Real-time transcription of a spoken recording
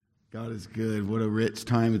God is good. What a rich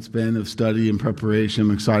time it's been of study and preparation.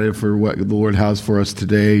 I'm excited for what the Lord has for us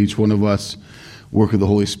today. Each one of us, work of the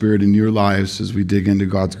Holy Spirit in your lives as we dig into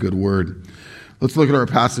God's good word. Let's look at our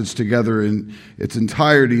passage together in its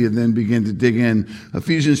entirety and then begin to dig in.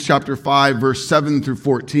 Ephesians chapter 5, verse 7 through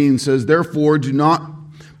 14 says, "Therefore do not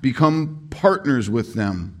become partners with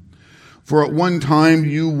them. For at one time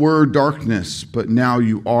you were darkness, but now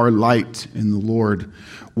you are light in the Lord.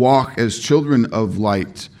 Walk as children of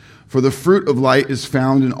light. For the fruit of light is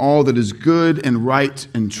found in all that is good and right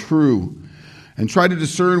and true. And try to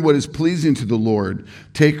discern what is pleasing to the Lord.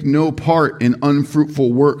 Take no part in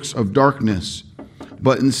unfruitful works of darkness,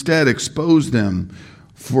 but instead expose them.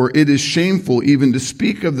 For it is shameful even to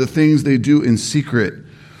speak of the things they do in secret.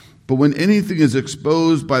 But when anything is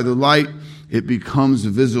exposed by the light, it becomes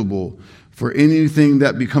visible. For anything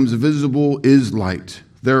that becomes visible is light.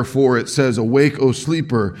 Therefore it says, awake, O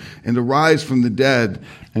sleeper, and arise from the dead,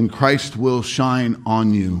 and Christ will shine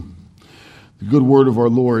on you." The good word of our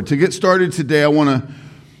Lord. To get started today, I want to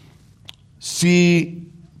see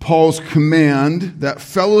Paul's command that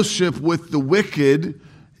fellowship with the wicked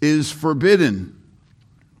is forbidden.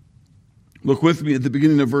 Look with me at the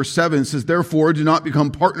beginning of verse 7. It says, "Therefore do not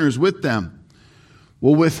become partners with them."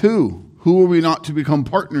 Well, with who? Who are we not to become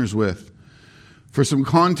partners with? For some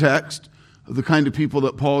context of the kind of people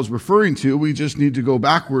that Paul is referring to, we just need to go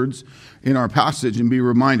backwards in our passage and be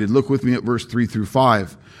reminded. Look with me at verse 3 through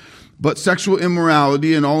 5. "But sexual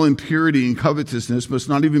immorality and all impurity and covetousness must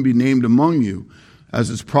not even be named among you, as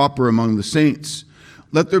is proper among the saints.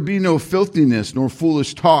 Let there be no filthiness, nor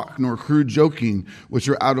foolish talk, nor crude joking, which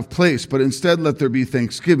are out of place, but instead let there be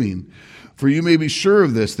thanksgiving. For you may be sure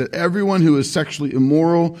of this, that everyone who is sexually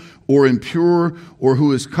immoral or impure or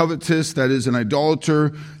who is covetous, that is an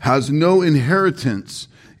idolater, has no inheritance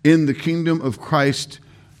in the kingdom of Christ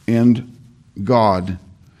and God."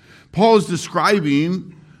 Paul is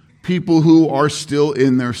describing people who are still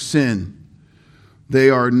in their sin. They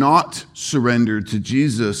are not surrendered to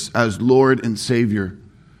Jesus as Lord and Savior.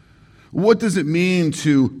 What does it mean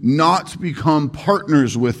to not become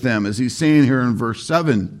partners with them, as he's saying here in verse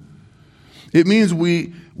 7? It means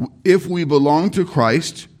if we belong to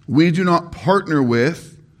Christ, we do not partner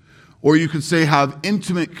with, or you could say have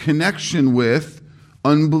intimate connection with,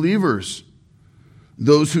 unbelievers,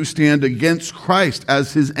 those who stand against Christ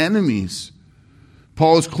as his enemies.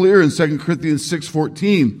 Paul is clear in 2 Corinthians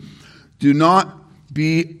 6:14, "Do not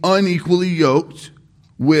be unequally yoked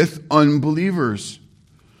with unbelievers.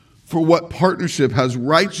 For what partnership has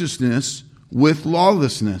righteousness with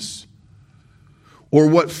lawlessness? Or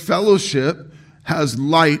what fellowship has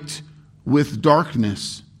light with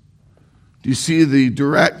darkness?" Do you see the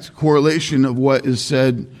direct correlation of what is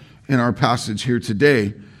said in our passage here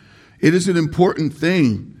today? It is an important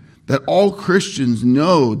thing that all Christians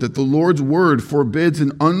know that the Lord's word forbids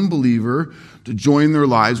an unbeliever to join their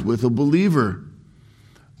lives with a believer.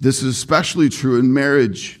 This is especially true in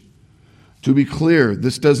marriage. To be clear,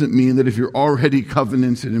 this doesn't mean that if you're already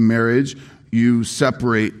covenanted in marriage, you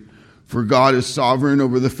separate. For God is sovereign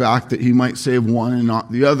over the fact that he might save one and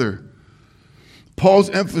not the other. Paul's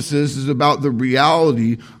emphasis is about the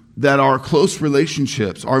reality that our close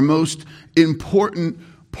relationships, our most important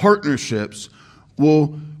partnerships,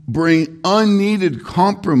 will bring unneeded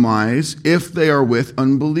compromise if they are with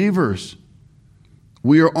unbelievers.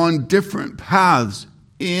 We are on different paths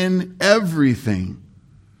in everything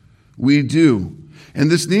we do.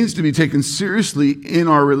 And this needs to be taken seriously in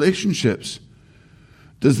our relationships.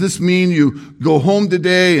 Does this mean you go home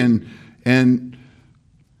today and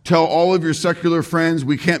tell all of your secular friends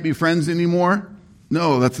we can't be friends anymore?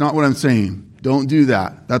 No, that's not what I'm saying. Don't do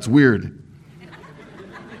that. That's weird.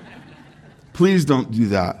 Please don't do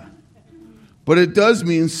that. But it does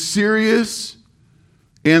mean serious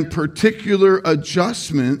and particular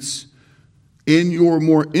adjustments in your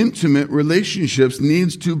more intimate relationships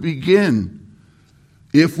needs to begin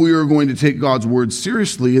if we are going to take God's word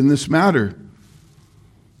seriously in this matter.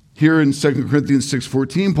 Here in 2 Corinthians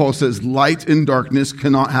 6:14, Paul says, "Light and darkness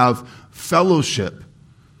cannot have fellowship."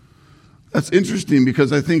 That's interesting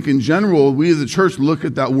because I think in general, we as a church look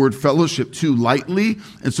at that word fellowship too lightly,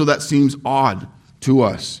 and so that seems odd to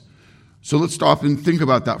us. So let's stop and think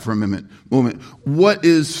about that for a moment. What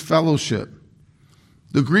is fellowship?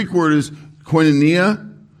 The Greek word is koinonia.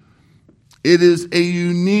 It is a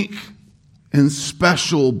unique and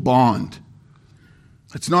special bond.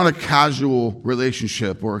 It's not a casual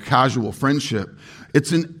relationship or a casual friendship.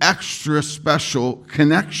 It's an extra special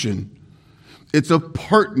connection. It's a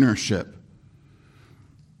partnership.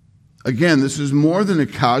 Again, this is more than a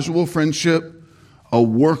casual friendship, a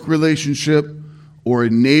work relationship, or a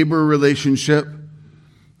neighbor relationship.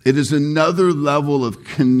 It is another level of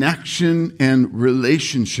connection and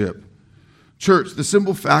relationship. Church, the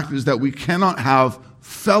simple fact is that we cannot have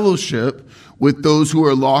fellowship with those who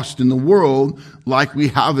are lost in the world like we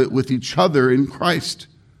have it with each other in Christ.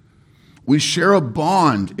 We share a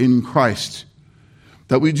bond in Christ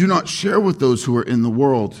that we do not share with those who are in the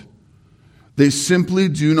world. They simply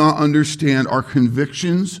do not understand our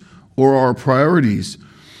convictions or our priorities.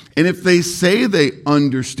 And if they say they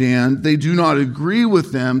understand, they do not agree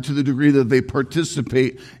with them to the degree that they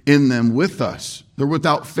participate in them with us. They're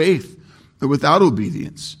without faith. They're without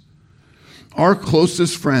obedience. Our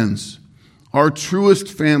closest friends, our truest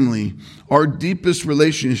family, our deepest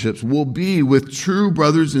relationships will be with true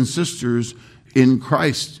brothers and sisters in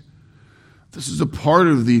Christ. This is a part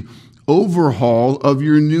of the overhaul of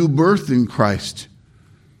your new birth in Christ.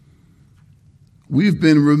 We've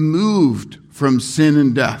been removed from sin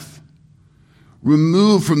and death,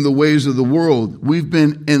 removed from the ways of the world. We've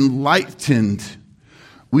been enlightened.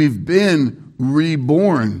 We've been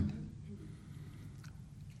reborn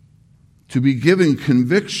to be given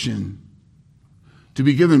conviction, to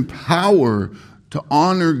be given power to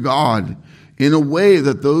honor God in a way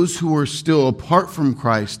that those who are still apart from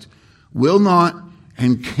Christ will not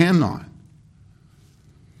and cannot.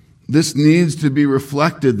 This needs to be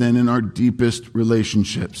reflected then in our deepest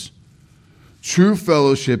relationships. True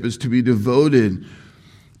fellowship is to be devoted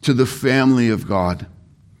to the family of God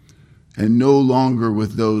and no longer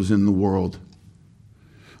with those in the world.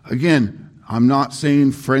 Again, I'm not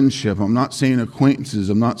saying friendship. I'm not saying acquaintances.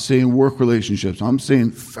 I'm not saying work relationships. I'm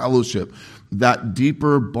saying fellowship, that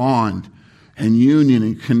deeper bond and union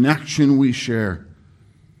and connection we share.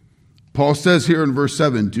 Paul says here in verse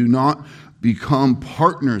 7, do not become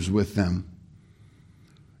partners with them.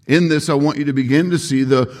 In this, I want you to begin to see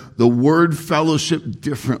the word fellowship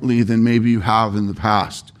differently than maybe you have in the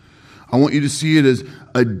past. I want you to see it as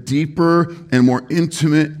a deeper and more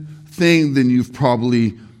intimate thing than you've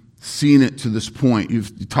probably seen it to this point.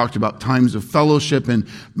 You've talked about times of fellowship, and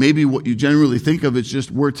maybe what you generally think of is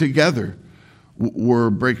just we're together. We're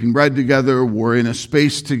breaking bread together, we're in a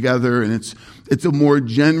space together, and it's a more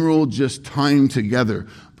general just time together.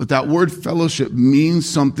 But that word fellowship means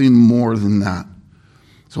something more than that.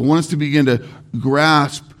 So I want us to begin to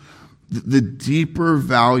grasp the deeper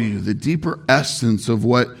value, the deeper essence of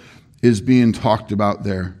what is being talked about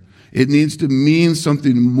there. It needs to mean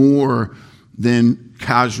something more than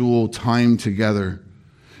casual time together.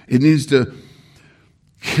 It needs to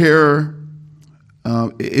care.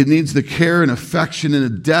 It needs the care and affection and a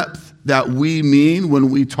depth that we mean when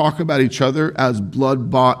we talk about each other as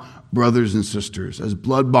blood-bought brothers and sisters, as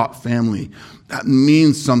blood-bought family. That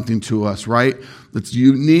means something to us, right? That's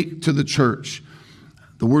unique to the church.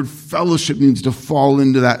 The word fellowship needs to fall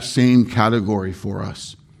into that same category for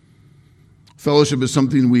us. Fellowship is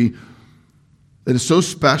something that is so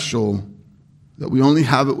special that we only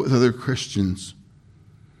have it with other Christians.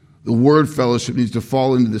 The word fellowship needs to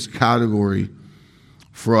fall into this category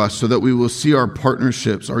for us so that we will see our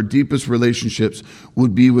partnerships, our deepest relationships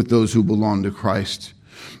would be with those who belong to Christ.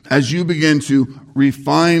 As you begin to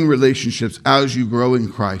refine relationships as you grow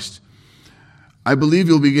in Christ, I believe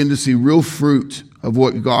you'll begin to see real fruit of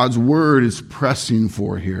what God's word is pressing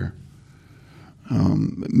for here.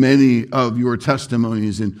 Many of your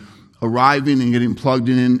testimonies in arriving and getting plugged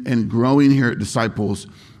in and growing here at Disciples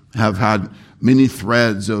have had many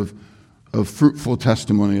threads of fruitful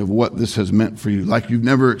testimony of what this has meant for you, like you've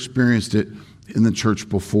never experienced it in the church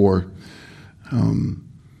before. And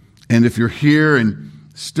if you're here and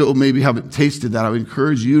still maybe haven't tasted that, I would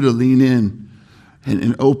encourage you to lean in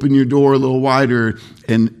and open your door a little wider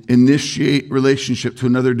and initiate relationship to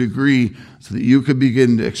another degree so that you could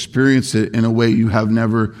begin to experience it in a way you have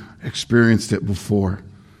never experienced it before.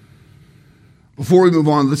 Before we move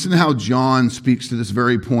on, listen to how John speaks to this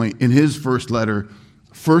very point in his first letter,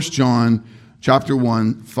 1 John chapter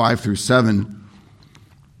 1, 5 through 7.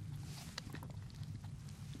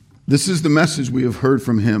 This is the message we have heard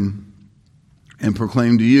from him and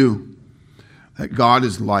proclaim to you, that God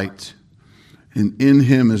is light, and in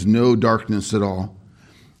him is no darkness at all.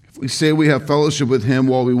 If we say we have fellowship with him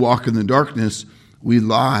while we walk in the darkness, we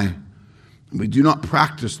lie, and we do not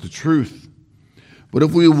practice the truth. But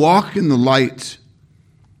if we walk in the light,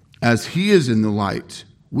 as he is in the light,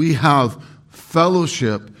 we have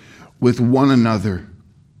fellowship with one another.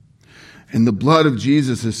 And the blood of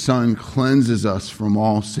Jesus, his son, cleanses us from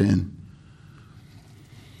all sin.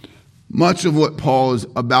 Much of what Paul is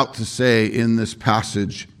about to say in this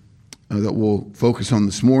passage that we'll focus on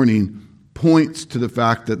this morning points to the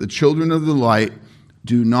fact that the children of the light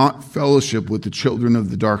do not fellowship with the children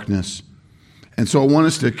of the darkness. And so I want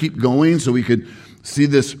us to keep going so we could see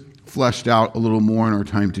this fleshed out a little more in our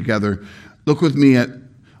time together. Look with me at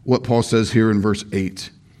what Paul says here in verse 8.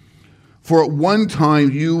 For at one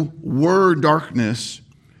time you were darkness,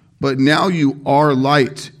 but now you are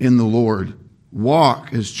light in the Lord.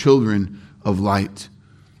 Walk as children of light.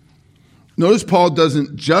 Notice Paul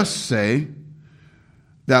doesn't just say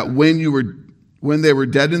that when they were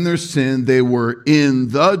dead in their sin, they were in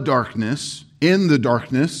the darkness,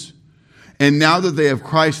 and now that they have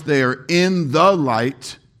Christ, they are in the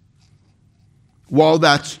light. While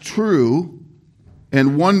that's true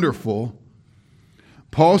and wonderful,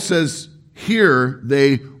 Paul says here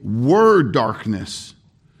they were darkness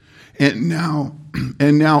and now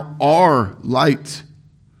are light.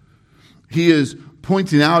 He is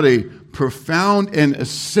pointing out a profound and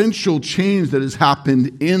essential change that has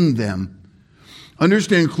happened in them.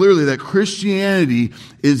 Understand clearly that Christianity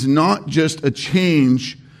is not just a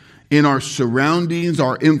change in our surroundings,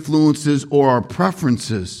 our influences, or our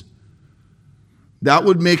preferences. That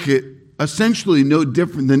would make it essentially no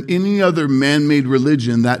different than any other man-made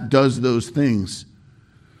religion that does those things.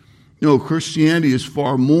 No, Christianity is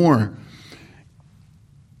far more.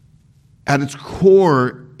 At its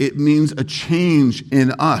core, it means a change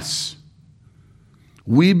in us.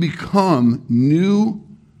 We become new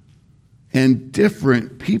and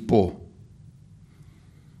different people.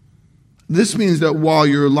 This means that while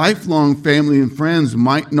your lifelong family and friends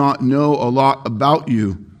might not know a lot about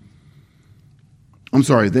you,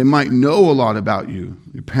 they might know a lot about you.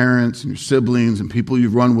 Your parents and your siblings and people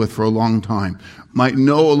you've run with for a long time might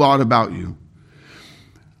know a lot about you.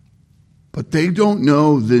 But they don't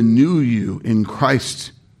know the new you in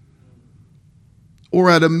Christ. Or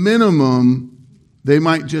at a minimum, they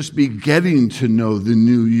might just be getting to know the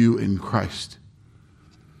new you in Christ.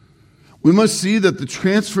 We must see that the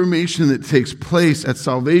transformation that takes place at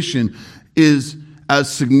salvation is as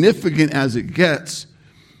significant as it gets.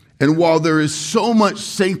 And while there is so much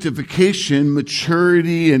sanctification,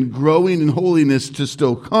 maturity, and growing in holiness to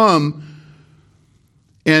still come,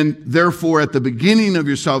 and therefore at the beginning of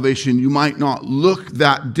your salvation, you might not look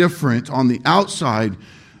that different on the outside,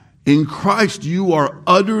 in Christ you are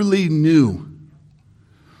utterly new.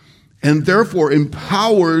 And therefore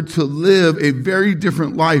empowered to live a very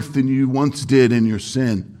different life than you once did in your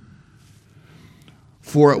sin.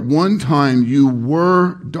 For at one time you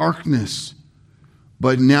were darkness,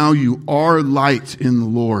 but now you are light in the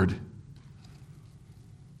Lord.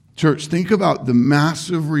 Church, think about the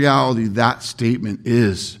massive reality that statement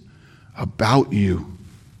is about you.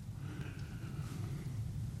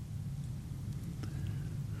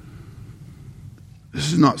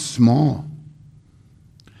 This is not small.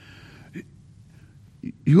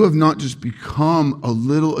 You have not just become a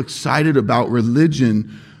little excited about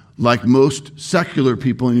religion like most secular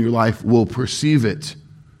people in your life will perceive it.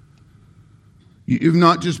 You've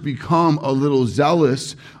not just become a little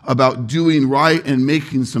zealous about doing right and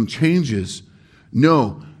making some changes.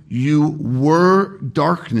 No, you were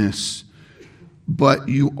darkness, but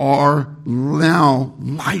you are now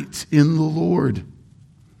light in the Lord.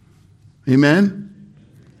 Amen?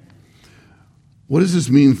 What does this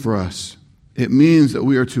mean for us? It means that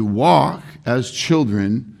we are to walk as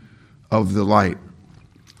children of the light.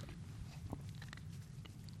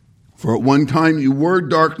 For at one time you were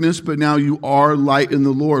darkness, but now you are light in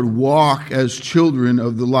the Lord. Walk as children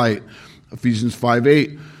of the light. Ephesians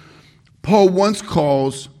 5:8. Paul once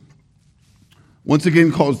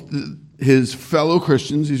again calls his fellow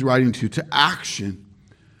Christians he's writing to action,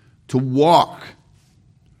 to walk.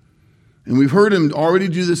 And we've heard him already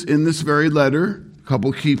do this in this very letter. A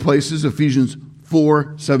couple key places, Ephesians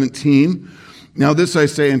 4:17. Now this I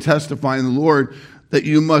say and testify in the Lord, that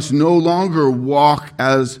you must no longer walk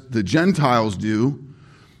as the Gentiles do,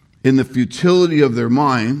 in the futility of their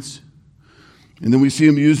minds. And then we see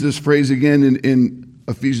him use this phrase again in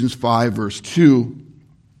Ephesians 5, verse 2.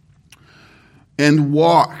 And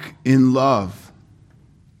walk in love,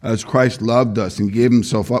 as Christ loved us and gave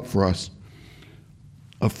himself up for us,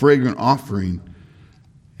 a fragrant offering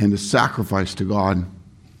and a sacrifice to God.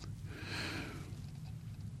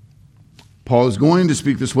 Paul is going to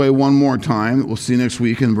speak this way one more time. We'll see next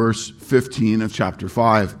week in verse 15 of chapter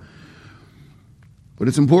 5. But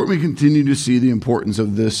it's important we continue to see the importance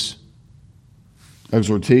of this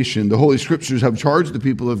exhortation. The Holy Scriptures have charged the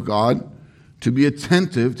people of God to be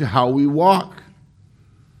attentive to how we walk.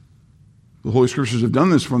 The Holy Scriptures have done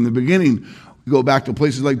this from the beginning. We go back to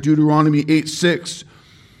places like Deuteronomy 8:6,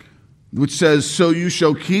 which says, so you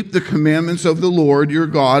shall keep the commandments of the Lord your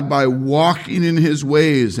God by walking in his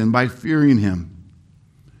ways and by fearing him.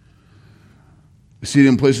 We see it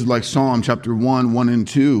in places like Psalm chapter 1, 1 and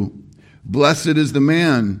 2. Blessed is the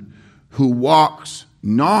man who walks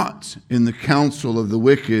not in the counsel of the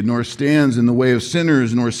wicked, nor stands in the way of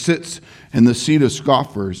sinners, nor sits in the seat of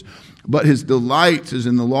scoffers. But his delight is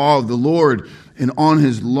in the law of the Lord, and on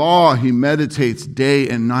his law he meditates day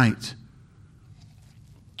and night.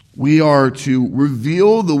 We are to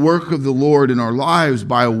reveal the work of the Lord in our lives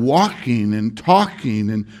by walking and talking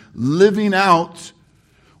and living out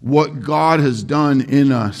what God has done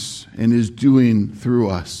in us and is doing through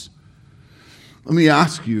us. Let me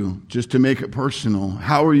ask you, just to make it personal,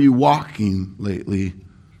 how are you walking lately?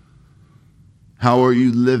 How are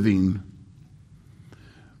you living?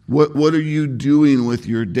 What are you doing with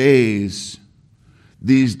your days,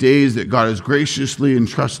 these days that God has graciously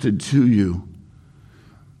entrusted to you?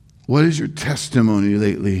 What is your testimony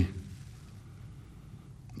lately?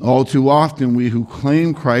 All too often, we who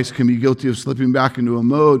claim Christ can be guilty of slipping back into a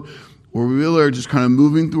mode where we really are just kind of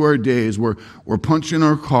moving through our days. We're punching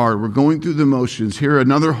our card. We're going through the motions. Here,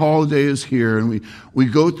 another holiday is here, and we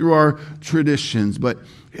go through our traditions. But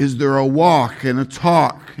is there a walk and a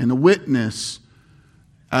talk and a witness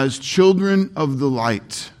as children of the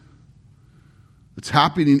light that's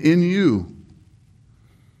happening in you?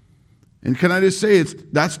 And can I just say,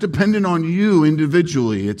 that's dependent on you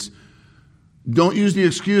individually. Don't use the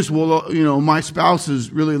excuse, well, my spouse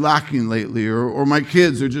is really lacking lately, or my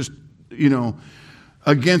kids are just,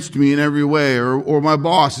 against me in every way, or my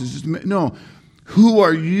boss is just, no. Who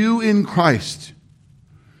are you in Christ?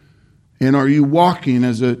 And are you walking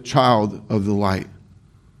as a child of the light?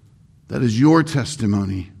 That is your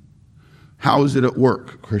testimony. How is it at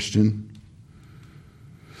work, Christian?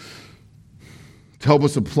 To help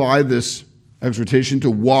us apply this exhortation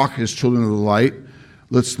to walk as children of the light,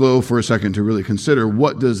 let's slow for a second to really consider,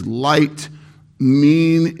 what does light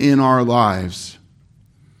mean in our lives?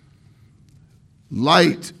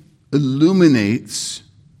 Light illuminates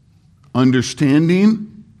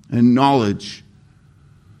understanding and knowledge.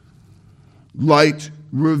 Light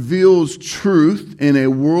reveals truth in a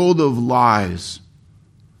world of lies.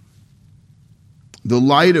 The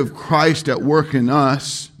light of Christ at work in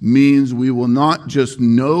us means we will not just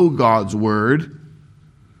know God's word,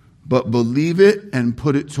 but believe it and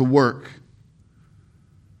put it to work.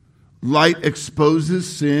 Light exposes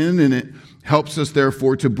sin, and it helps us,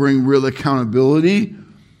 therefore, to bring real accountability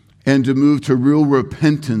and to move to real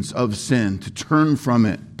repentance of sin, to turn from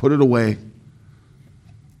it, put it away.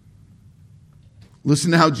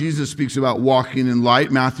 Listen to how Jesus speaks about walking in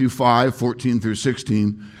light, Matthew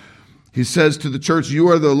 5:14-16. He says to the church, "You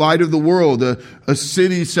are the light of the world. A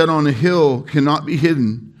city set on a hill cannot be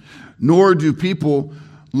hidden, nor do people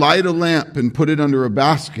light a lamp and put it under a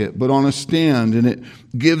basket, but on a stand, and it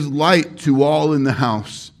gives light to all in the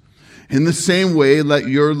house. In the same way, let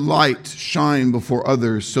your light shine before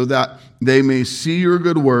others, so that they may see your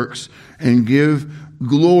good works and give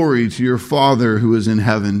glory to your Father who is in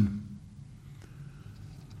heaven."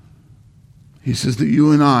 He says that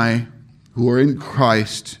you and I, who are in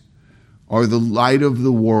Christ, are the light of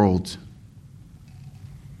the world.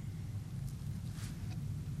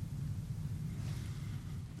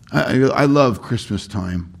 I love Christmas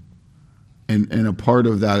time. And a part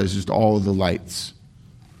of that is just all of the lights.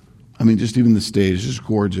 I mean, just even the stage is just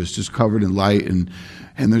gorgeous, just covered in light. And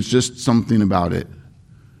there's just something about it.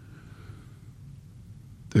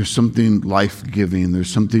 There's something life-giving. There's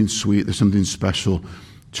something sweet. There's something special.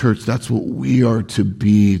 Church, that's what we are to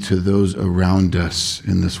be to those around us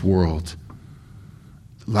in this world.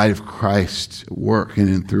 The light of Christ at work in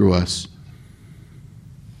and through us.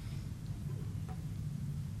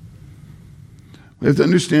 We have to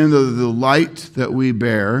understand that the light that we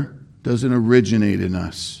bear doesn't originate in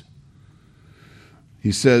us.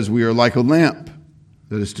 He says we are like a lamp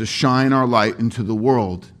that is to shine our light into the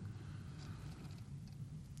world.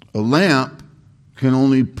 A lamp can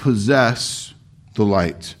only possess the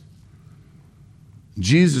light.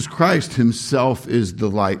 Jesus Christ himself is the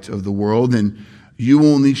light of the world, and you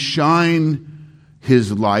only shine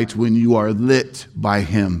his light when you are lit by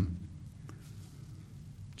him.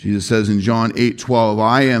 Jesus says in John 8:12,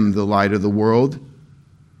 "I am the light of the world.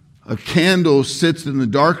 A candle sits in the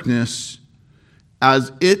darkness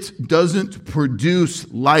as it doesn't produce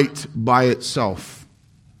light by itself.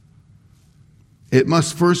 It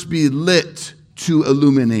must first be lit to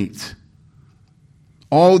illuminate.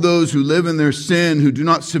 All those who live in their sin, who do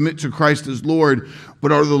not submit to Christ as Lord,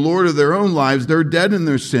 but are the Lord of their own lives, they're dead in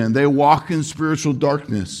their sin. They walk in spiritual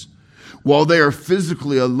darkness. While they are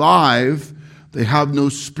physically alive, they have no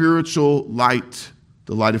spiritual light,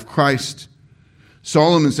 the light of Christ.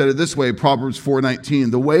 Solomon said it this way, Proverbs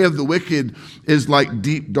 4:19, "The way of the wicked is like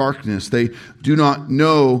deep darkness. They do not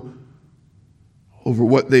know over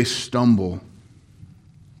what they stumble."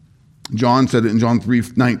 John said it in John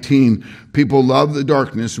 3:19. People love the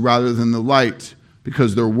darkness rather than the light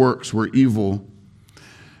because their works were evil.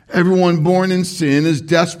 Everyone born in sin is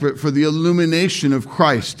desperate for the illumination of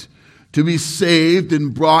Christ, to be saved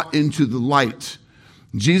and brought into the light.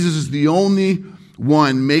 Jesus is the only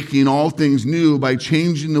one making all things new by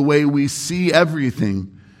changing the way we see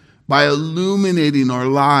everything, by illuminating our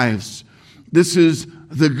lives. This is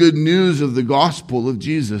the good news of the gospel of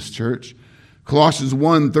Jesus, church. Colossians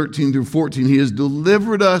 1:13 through 14, he has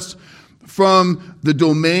delivered us from the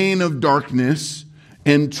domain of darkness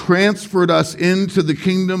and transferred us into the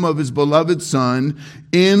kingdom of his beloved Son,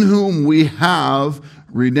 in whom we have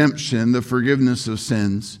redemption, the forgiveness of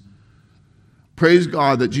sins. Praise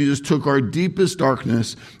God that Jesus took our deepest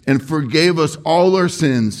darkness and forgave us all our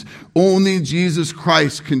sins. Only Jesus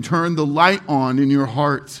Christ can turn the light on in your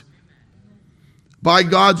heart. By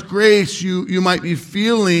God's grace, you might be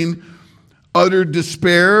feeling utter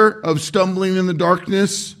despair of stumbling in the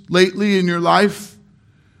darkness lately in your life.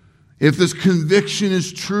 If this conviction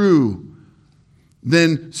is true,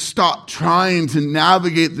 then stop trying to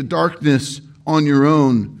navigate the darkness on your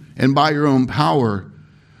own and by your own power.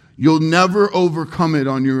 You'll never overcome it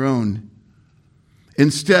on your own.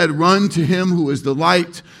 Instead, run to him who is the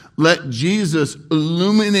light. Let Jesus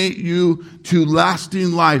illuminate you to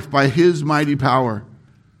lasting life by his mighty power.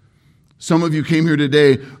 Some of you came here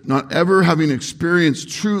today not ever having experienced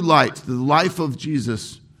true light, the life of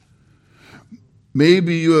Jesus.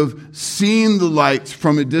 Maybe you have seen the light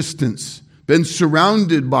from a distance, been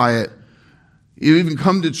surrounded by it. You even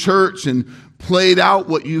come to church and played out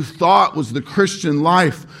what you thought was the Christian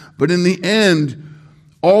life. But in the end,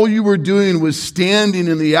 all you were doing was standing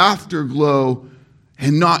in the afterglow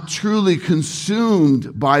and not truly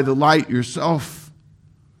consumed by the light yourself.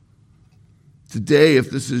 Today,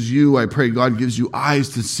 if this is you, I pray God gives you eyes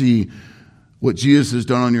to see what Jesus has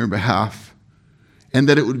done on your behalf, and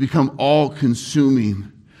that it would become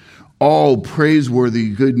all-consuming, all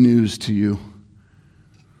praiseworthy good news to you.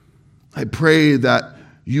 I pray that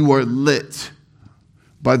you are lit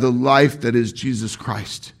by the life that is Jesus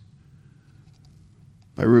Christ.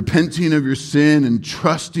 By repenting of your sin and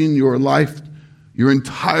trusting your life, your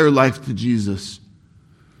entire life to Jesus.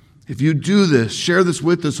 If you do this, share this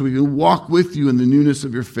with us so we can walk with you in the newness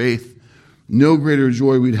of your faith. No greater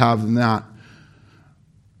joy we'd have than that.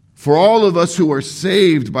 For all of us who are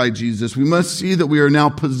saved by Jesus, we must see that we are now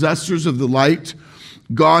possessors of the light.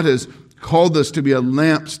 God has called us to be a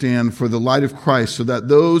lampstand for the light of Christ, so that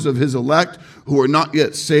those of his elect who are not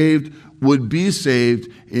yet saved would be saved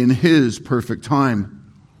in his perfect time.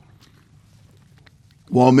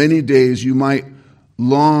 While many days you might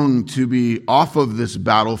long to be off of this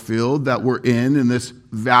battlefield that we're in this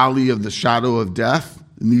valley of the shadow of death,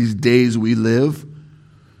 in these days we live,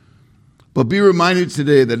 but be reminded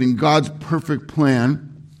today that in God's perfect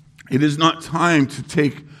plan, it is not time to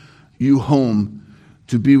take you home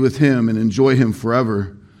to be with him and enjoy him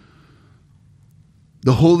forever.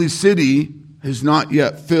 The holy city is not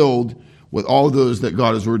yet filled with all those that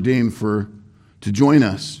God has ordained to join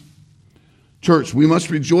us. Church, we must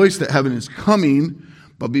rejoice that heaven is coming,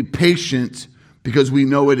 but be patient because we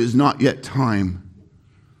know it is not yet time.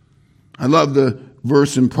 I love the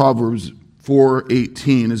verse in Proverbs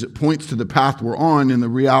 4:18 as it points to the path we're on and the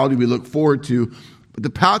reality we look forward to. But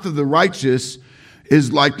the path of the righteous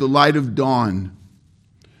is like the light of dawn,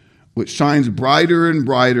 which shines brighter and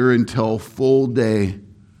brighter until full day.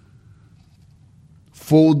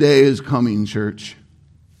 Full day is coming, church.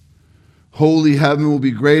 Holy heaven will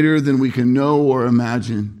be greater than we can know or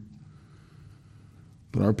imagine.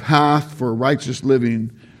 But our path for righteous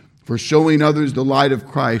living, for showing others the light of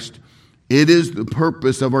Christ, it is the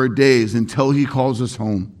purpose of our days until he calls us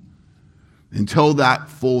home, until that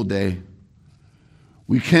full day.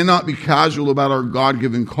 We cannot be casual about our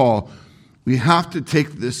God-given call. We have to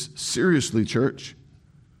take this seriously, church.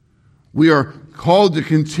 We are called to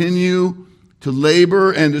continue to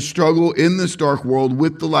labor and to struggle in this dark world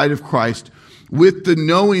with the light of Christ, with the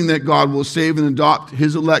knowing that God will save and adopt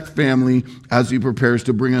his elect family as he prepares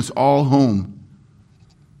to bring us all home.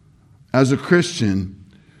 As a Christian,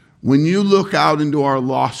 when you look out into our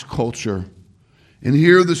lost culture and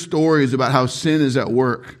hear the stories about how sin is at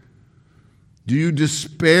work, do you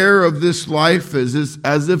despair of this life as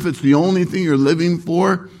if it's the only thing you're living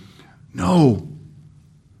for? No.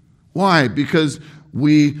 Why? Because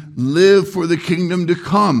we live for the kingdom to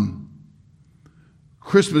come.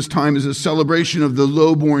 Christmas time is a celebration of the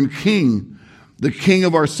lowborn king, the king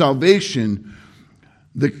of our salvation,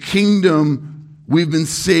 the kingdom we've been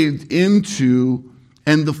saved into,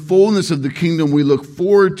 and the fullness of the kingdom we look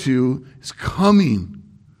forward to is coming.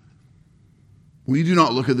 We do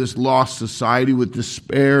not look at this lost society with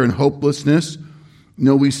despair and hopelessness.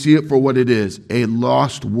 No, we see it for what it is, a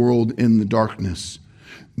lost world in the darkness,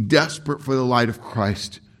 desperate for the light of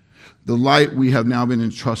Christ, the light we have now been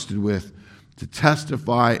entrusted with to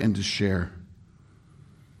testify and to share.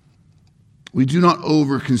 We do not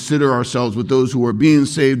over-consider ourselves with those who are being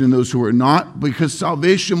saved and those who are not, because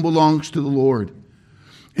salvation belongs to the Lord.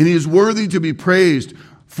 And he is worthy to be praised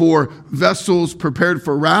for vessels prepared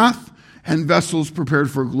for wrath and vessels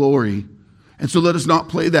prepared for glory. And so let us not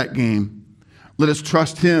play that game. Let us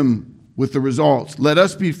trust him with the results. Let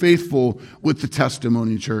us be faithful with the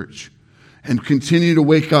testimony, church, and continue to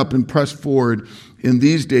wake up and press forward in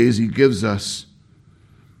these days he gives us.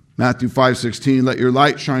 Matthew 5:16, let your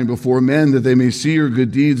light shine before men that they may see your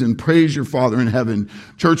good deeds and praise your Father in heaven.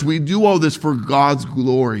 Church, we do all this for God's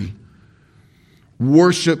glory.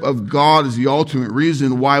 Worship of God is the ultimate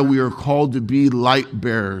reason why we are called to be light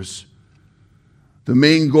bearers. The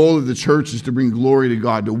main goal of the church is to bring glory to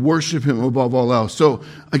God, to worship him above all else. So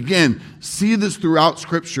again, see this throughout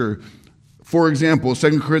Scripture. For example,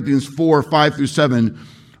 2 Corinthians 4:5-7,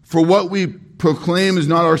 for what we proclaim is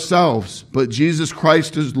not ourselves, but Jesus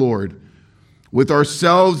Christ is Lord, with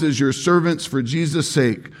ourselves as your servants for Jesus'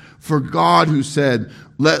 sake. For God, who said,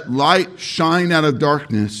 let light shine out of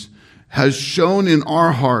darkness, has shone in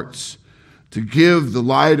our hearts to give the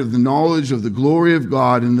light of the knowledge of the glory of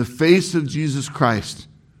God in the face of Jesus Christ.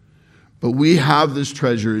 But we have this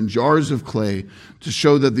treasure in jars of clay to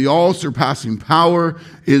show that the all-surpassing power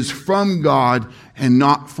is from God and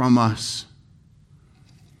not from us.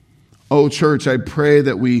 Oh, church, I pray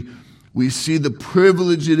that we see the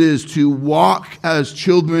privilege it is to walk as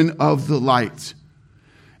children of the light,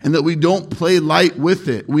 and that we don't play light with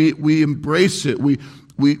it. We embrace it.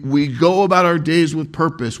 We go about our days with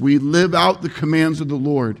purpose. We live out the commands of the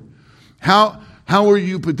Lord. How are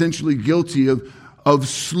you potentially guilty of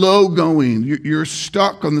slow going? You're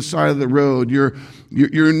stuck on the side of the road.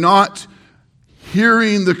 You're not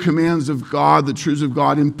hearing the commands of God, the truths of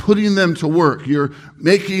God, and putting them to work. You're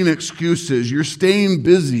making excuses. You're staying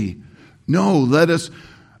busy. No, let us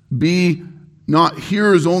be not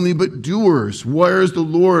hearers only, but doers. Where is the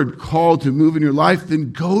Lord called to move in your life?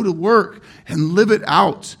 Then go to work and live it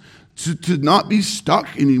out, to not be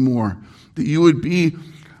stuck anymore, that you would be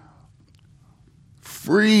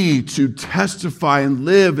free to testify and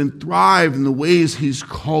live and thrive in the ways he's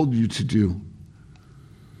called you to do.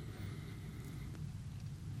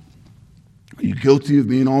 Are you guilty of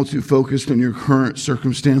being all too focused on your current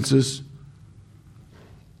circumstances?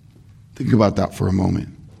 Think about that for a moment.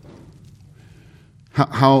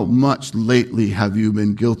 How much lately have you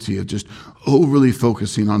been guilty of just overly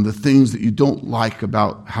focusing on the things that you don't like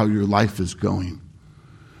about how your life is going?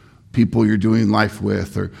 People you're doing life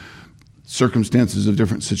with, or circumstances of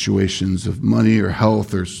different situations, of money or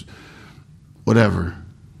health or whatever.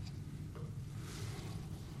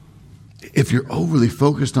 If you're overly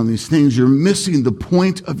focused on these things, you're missing the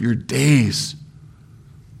point of your days.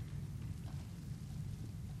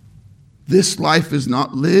 This life is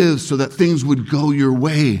not lived so that things would go your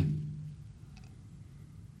way.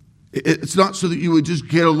 It's not so that you would just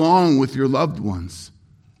get along with your loved ones.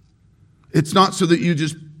 It's not so that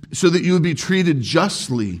you would be treated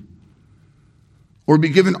justly or be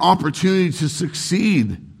given opportunity to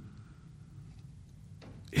succeed.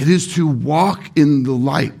 It is to walk in the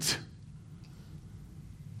light.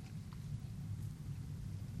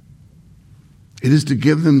 It is to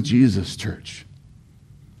give them Jesus, church.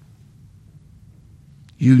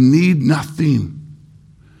 You need nothing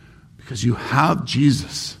because you have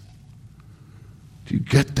Jesus. Do you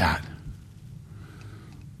get that?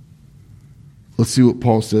 Let's see what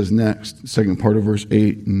Paul says next. Second part of verse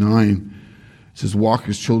 8 and 9. It says, walk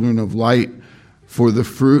as children of light, for the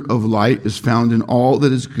fruit of light is found in all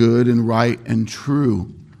that is good and right and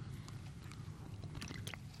true.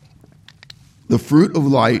 The fruit of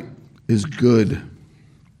light is good.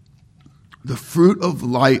 The fruit of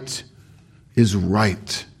light is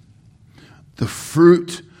right. The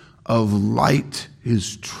fruit of light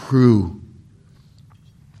is true.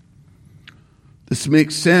 This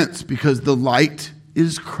makes sense because the light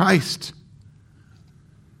is Christ.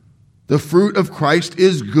 The fruit of Christ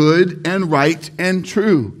is good and right and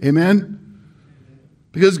true. Amen?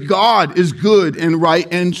 Because God is good and right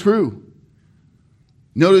and true.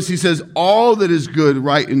 Notice he says all that is good,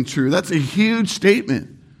 right, and true. That's a huge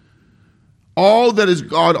statement. All that is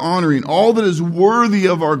God-honoring, all that is worthy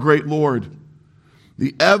of our great Lord.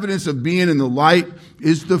 The evidence of being in the light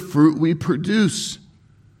is the fruit we produce.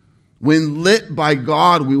 When lit by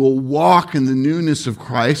God, we will walk in the newness of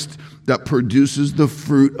Christ that produces the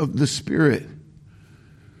fruit of the Spirit.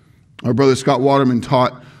 Our brother Scott Waterman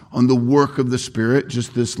taught on the work of the Spirit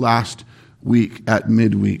just this last week at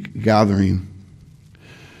midweek gathering.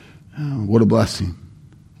 What a blessing.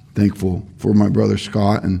 Thankful for my brother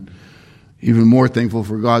Scott, and even more thankful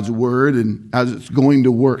for God's word and as it's going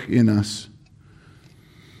to work in us.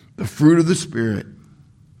 The fruit of the Spirit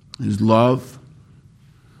is love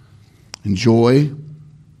and joy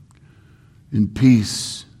and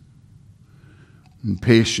peace and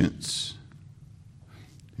patience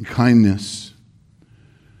and kindness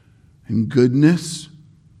and goodness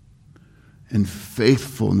and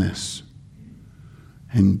faithfulness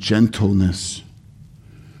and gentleness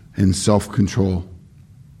and self-control.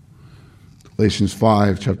 Galatians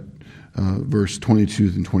 5, verse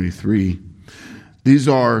 22 and 23. These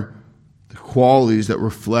are the qualities that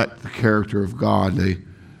reflect the character of God. And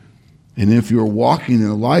if you're walking in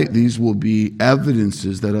the light, these will be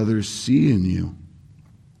evidences that others see in you.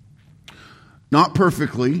 Not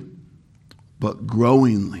perfectly, but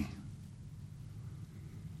growingly.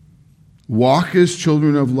 Walk as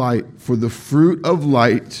children of light, for the fruit of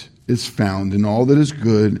light is found in all that is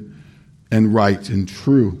good and right and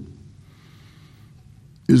true.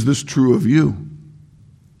 Is this true of you?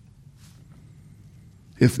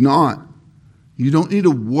 If not, you don't need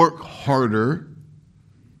to work harder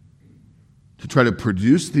to try to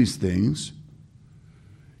produce these things.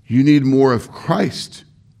 You need more of Christ,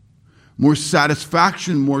 more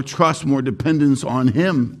satisfaction, more trust, more dependence on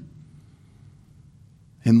Him,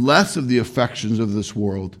 and less of the affections of this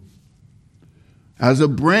world. As a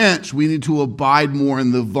branch, we need to abide more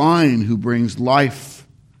in the vine who brings life.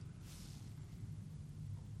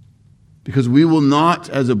 Because we will not,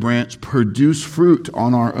 as a branch, produce fruit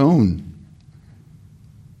on our own.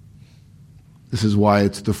 This is why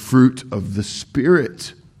it's the fruit of the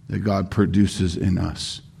Spirit that God produces in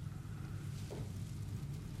us.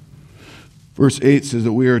 Verse 8 says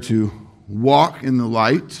that we are to walk in the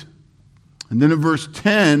light. And then in verse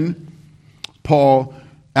 10, Paul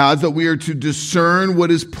adds that we are to discern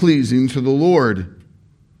what is pleasing to the Lord.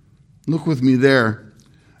 Look with me there.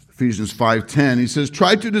 Ephesians 5:10. He says,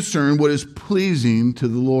 try to discern what is pleasing to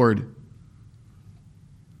the Lord.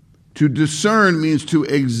 To discern means to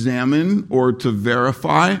examine or to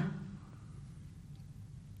verify.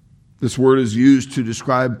 This word is used to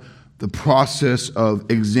describe the process of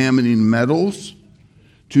examining metals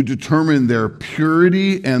to determine their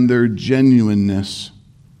purity and their genuineness.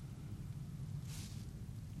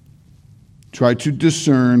 Try to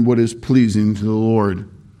discern what is pleasing to the Lord.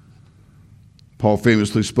 Paul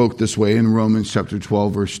famously spoke this way in Romans chapter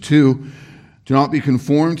 12, verse 2. Do not be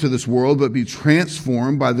conformed to this world, but be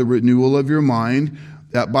transformed by the renewal of your mind,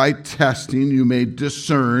 that by testing you may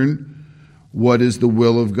discern what is the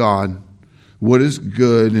will of God, what is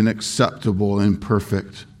good and acceptable and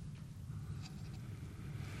perfect.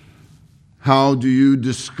 How do you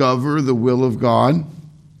discover the will of God?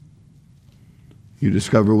 You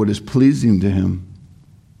discover what is pleasing to Him.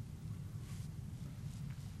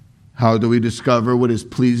 How do we discover what is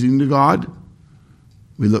pleasing to God?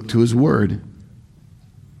 We look to His Word.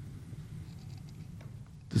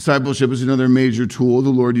 Discipleship is another major tool the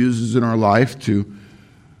Lord uses in our life to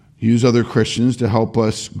use other Christians to help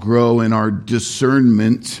us grow in our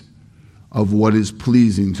discernment of what is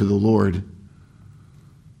pleasing to the Lord.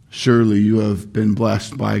 Surely you have been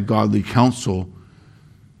blessed by godly counsel.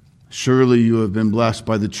 Surely you have been blessed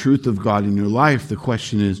by the truth of God in your life. The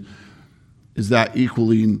question is that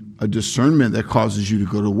equally a discernment that causes you to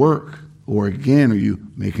go to work? Or again, are you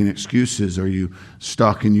making excuses? Are you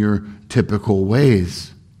stuck in your typical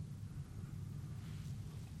ways?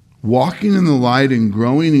 Walking in the light and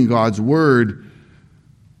growing in God's Word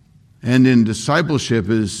and in discipleship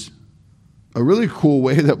is a really cool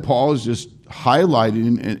way that Paul is just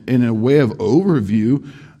highlighting in a way of overview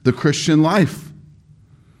the Christian life.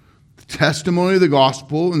 The testimony of the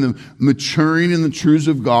gospel and the maturing in the truths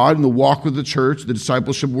of God and the walk with the church, the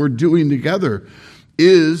discipleship we're doing together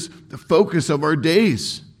is the focus of our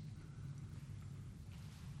days.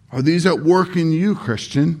 Are these at work in you,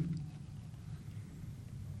 Christian?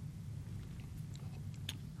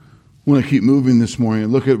 I want to keep moving this morning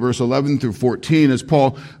and look at verse 11 through 14 as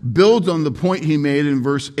Paul builds on the point he made in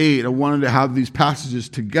verse 8. I wanted to have these passages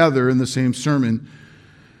together in the same sermon.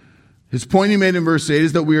 His point he made in verse 8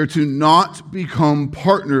 is that we are to not become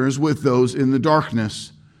partners with those in the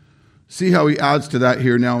darkness. See how he adds to that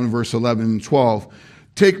here now in verse 11 and 12.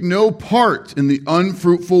 Take no part in the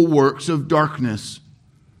unfruitful works of darkness,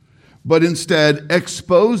 but instead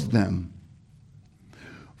expose them.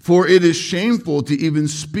 For it is shameful to even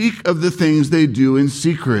speak of the things they do in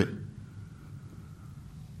secret.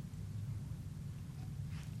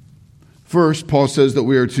 First, Paul says that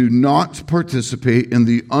we are to not participate in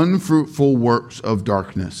the unfruitful works of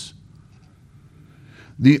darkness.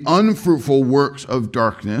 The unfruitful works of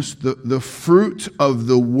darkness, the fruit of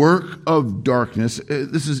the work of darkness,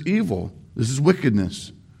 this is evil. This is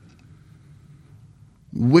wickedness.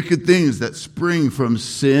 Wicked things that spring from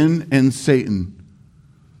sin and Satan.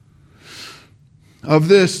 Of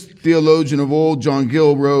this, theologian of old, John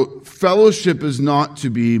Gill, wrote, "Fellowship is not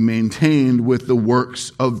to be maintained with the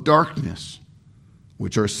works of darkness,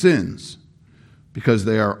 which are sins, because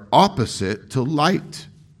they are opposite to light,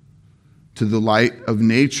 to the light of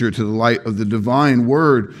nature, to the light of the divine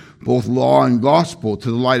word, both law and gospel,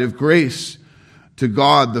 to the light of grace, to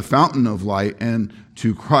God, the fountain of light, and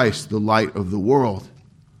to Christ, the light of the world."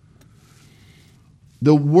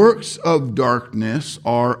 The works of darkness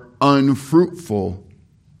are unfruitful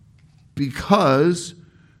because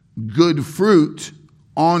good fruit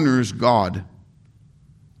honors God.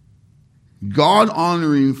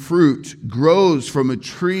 God-honoring fruit grows from a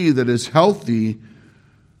tree that is healthy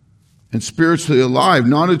and spiritually alive,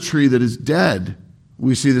 not a tree that is dead.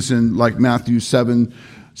 We see this in like Matthew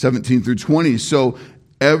 7:17 through 20. So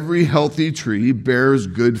every healthy tree bears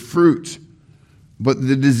good fruit, but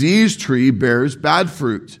the diseased tree bears bad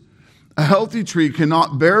fruit. A healthy tree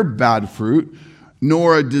cannot bear bad fruit,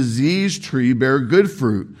 nor a diseased tree bear good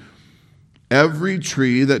fruit. Every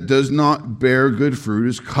tree that does not bear good fruit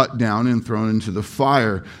is cut down and thrown into the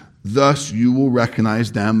fire. Thus you will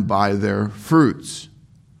recognize them by their fruits.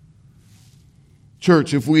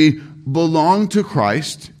 Church, if we belong to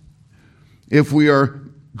Christ, if we are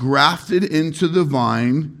grafted into the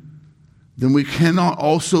vine, then we cannot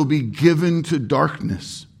also be given to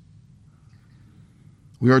darkness.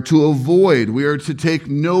 We are to avoid, we are to take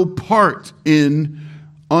no part in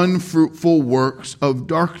unfruitful works of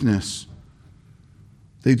darkness.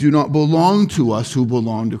 They do not belong to us who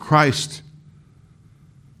belong to Christ.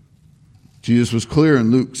 Jesus was clear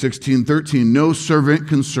in Luke 16:13, "No servant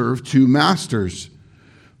can serve two masters,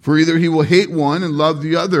 for either he will hate one and love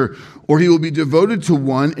the other, or he will be devoted to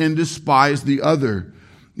one and despise the other.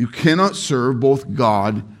 You cannot serve both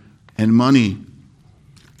God and money."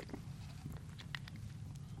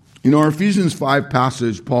 In our Ephesians 5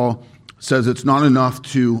 passage, Paul says it's not enough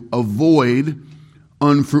to avoid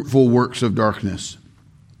unfruitful works of darkness,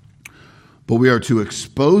 but we are to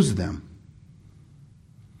expose them.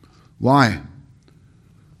 Why?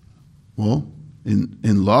 Well, in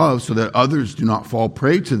love, so that others do not fall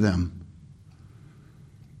prey to them.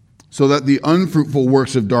 So that the unfruitful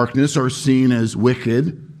works of darkness are seen as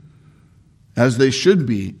wicked, as they should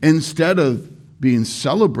be, instead of being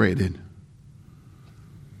celebrated.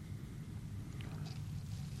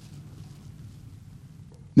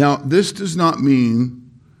 Now, this does not mean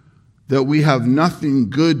that we have nothing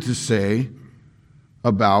good to say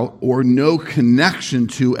about or no connection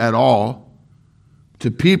to at all to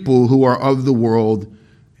people who are of the world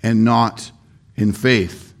and not in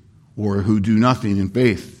faith, or who do nothing in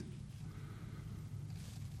faith.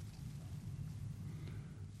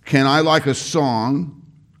 Can I like a song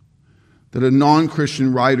that a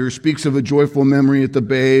non-Christian writer speaks of a joyful memory at the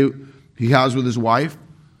bay he has with his wife?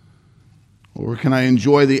 Or can I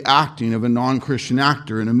enjoy the acting of a non-Christian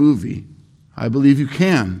actor in a movie? I believe you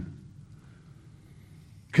can.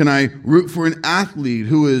 Can I root for an athlete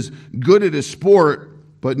who is good at his sport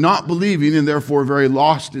but not believing and therefore very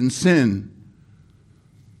lost in sin?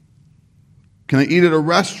 Can I eat at a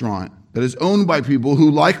restaurant that is owned by people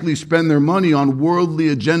who likely spend their money on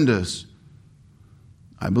worldly agendas?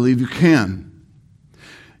 I believe you can.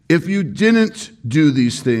 If you didn't do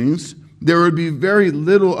these things, there would be very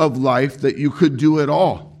little of life that you could do at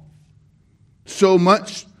all. So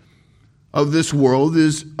much of this world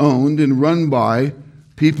is owned and run by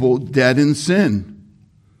people dead in sin.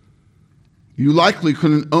 You likely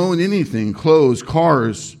couldn't own anything, clothes,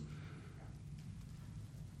 cars,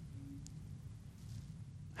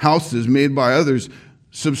 houses made by others,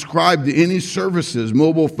 subscribe to any services,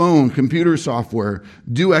 mobile phone, computer software,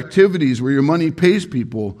 do activities where your money pays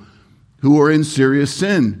people who are in serious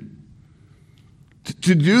sin.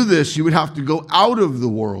 To do this, you would have to go out of the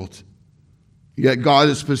world. Yet God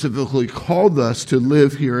has specifically called us to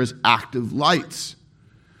live here as active lights.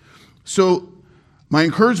 So my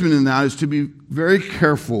encouragement in that is to be very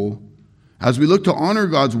careful as we look to honor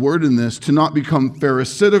God's word in this, to not become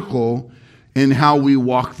pharisaical in how we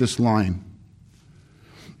walk this line.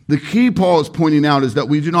 The key Paul is pointing out is that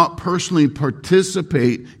we do not personally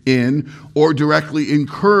participate in or directly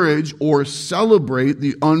encourage or celebrate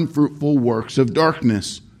the unfruitful works of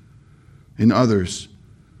darkness in others.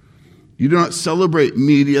 You do not celebrate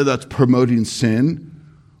media that's promoting sin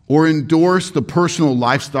or endorse the personal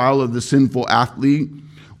lifestyle of the sinful athlete,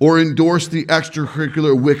 or endorse the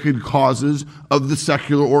extracurricular wicked causes of the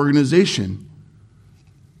secular organization.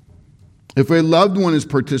 If a loved one is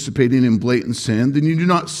participating in blatant sin, then you do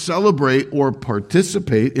not celebrate or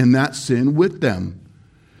participate in that sin with them.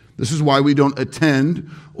 This is why we don't attend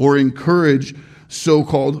or encourage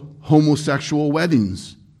so-called homosexual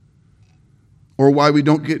weddings, or why we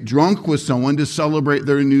don't get drunk with someone to celebrate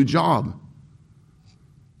their new job.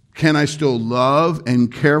 Can I still love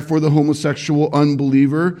and care for the homosexual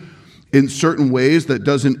unbeliever in certain ways that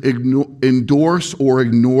doesn't endorse or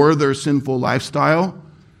ignore their sinful lifestyle?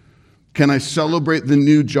 Can I celebrate the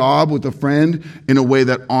new job with a friend in a way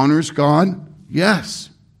that honors God? Yes.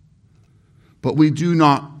 But we do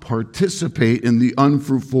not participate in the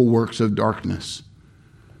unfruitful works of darkness.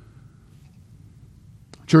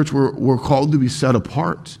 Church, we're called to be set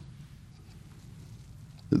apart.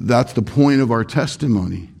 That's the point of our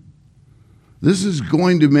testimony. This is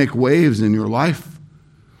going to make waves in your life.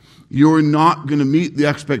 You're not going to meet the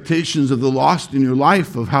expectations of the lost in your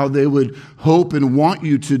life of how they would hope and want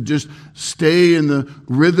you to just stay in the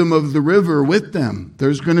rhythm of the river with them.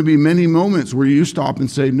 There's going to be many moments where you stop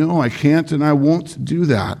and say, no, I can't and I won't do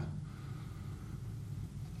that.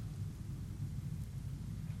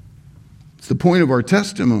 It's the point of our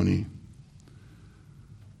testimony.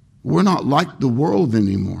 We're not like the world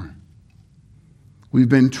anymore. We've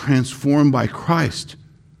been transformed by Christ.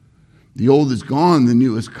 The old is gone, the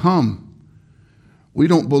new has come. We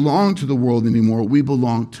don't belong to the world anymore. We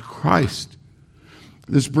belong to Christ.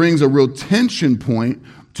 This brings a real tension point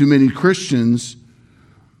to many Christians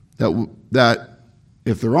that,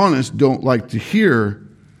 if they're honest, don't like to hear,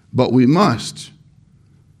 but we must.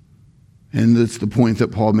 And that's the point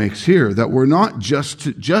that Paul makes here, that we're not just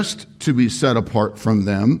to be set apart from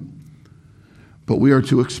them, but we are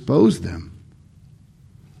to expose them.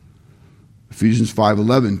 Ephesians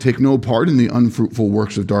 5:11, take no part in the unfruitful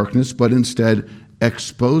works of darkness, but instead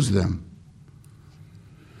expose them.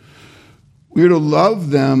 We are to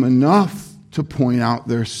love them enough to point out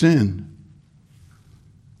their sin.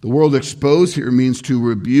 The word expose here means to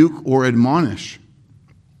rebuke or admonish.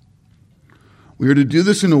 We are to do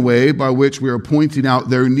this in a way by which we are pointing out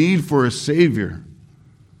their need for a Savior,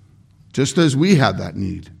 just as we have that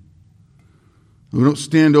need. We don't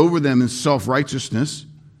stand over them in self-righteousness.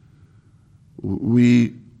 We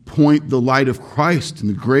point the light of Christ and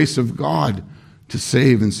the grace of God to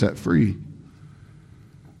save and set free.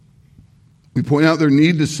 We point out their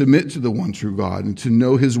need to submit to the one true God and to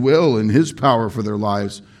know His will and His power for their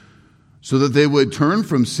lives so that they would turn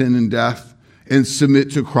from sin and death and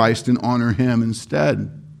submit to Christ and honor Him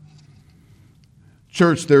instead.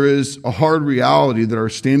 Church, there is a hard reality that our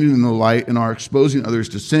standing in the light and our exposing others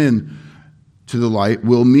to sin to the light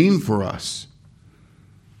will mean for us.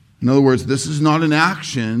 In other words, this is not an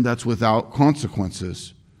action that's without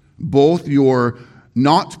consequences. Both your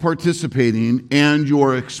not participating and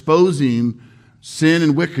your exposing sin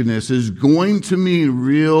and wickedness is going to mean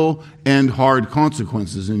real and hard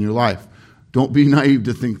consequences in your life. Don't be naive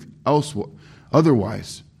to think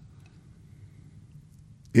otherwise.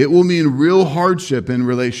 It will mean real hardship in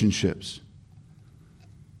relationships.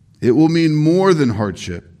 It will mean more than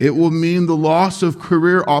hardship. It will mean the loss of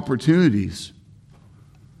career opportunities.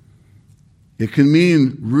 It can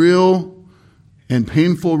mean real and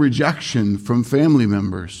painful rejection from family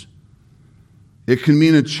members. It can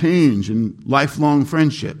mean a change in lifelong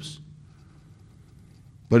friendships.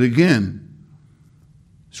 But again,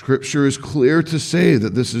 Scripture is clear to say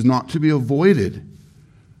that this is not to be avoided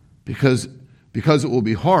because it will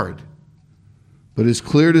be hard. But it's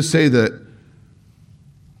clear to say that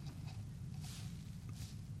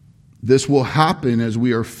this will happen as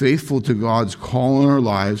we are faithful to God's call in our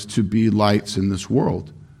lives to be lights in this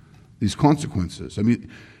world. These consequences. I mean,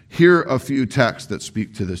 here are a few texts that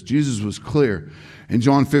speak to this. Jesus was clear. In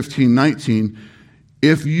John 15:19,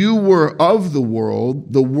 if you were of the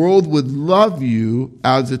world would love you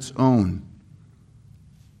as its own.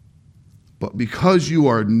 But because you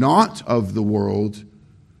are not of the world,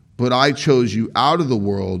 but I chose you out of the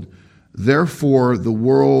world, therefore the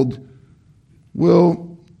world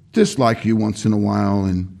will dislike you once in a while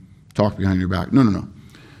and talk behind your back. No.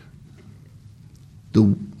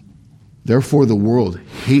 Therefore, the world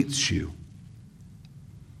hates you.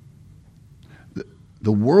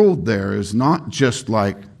 The world there is not just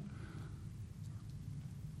like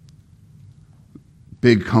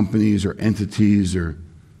big companies or entities or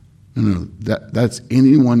no. That's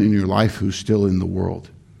anyone in your life who's still in the world.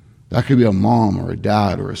 That could be a mom or a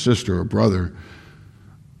dad or a sister or a brother,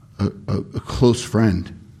 a close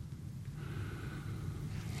friend.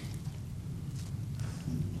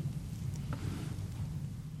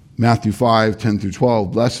 Matthew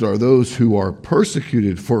 5:10-12, blessed are those who are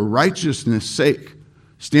persecuted for righteousness' sake,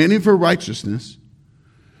 standing for righteousness,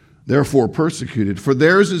 therefore persecuted, for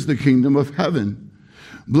theirs is the kingdom of heaven.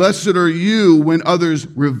 Blessed are you when others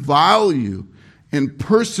revile you and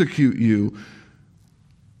persecute you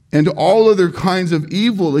and all other kinds of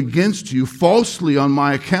evil against you falsely on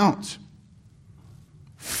my account.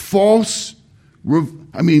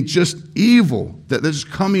 Just evil that's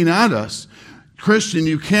coming at us. Christian,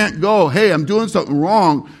 you can't go, hey, I'm doing something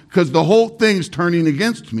wrong because the whole thing's turning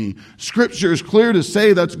against me. Scripture is clear to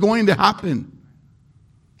say that's going to happen.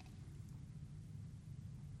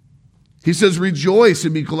 He says, rejoice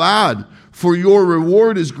and be glad, for your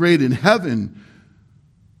reward is great in heaven.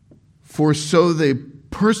 For so they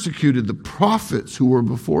persecuted the prophets who were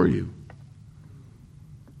before you.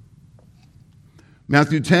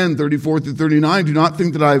 Matthew 10:34-39, do not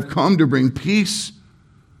think that I have come to bring peace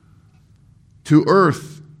to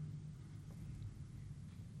earth.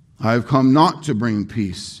 I have come not to bring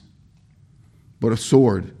peace, but a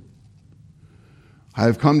sword. I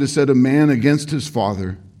have come to set a man against his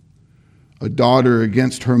father, a daughter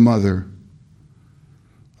against her mother,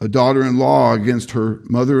 a daughter-in-law against her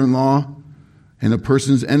mother-in-law, and a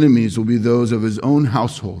person's enemies will be those of his own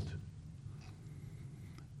household.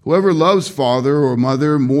 Whoever loves father or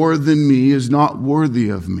mother more than me is not worthy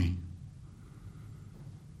of me.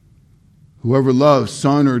 Whoever loves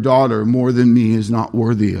son or daughter more than me is not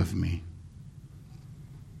worthy of me.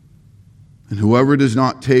 And whoever does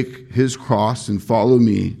not take his cross and follow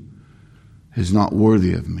me is not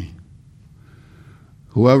worthy of me.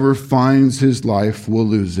 Whoever finds his life will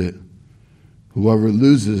lose it. Whoever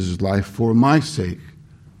loses his life for my sake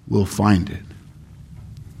will find it.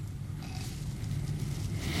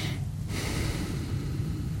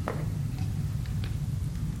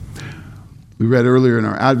 We read earlier in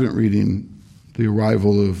our Advent reading the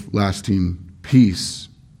arrival of lasting peace.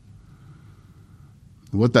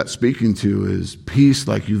 What that's speaking to is peace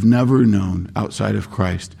like you've never known outside of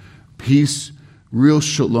Christ. Peace, real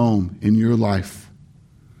shalom in your life.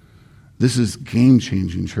 This is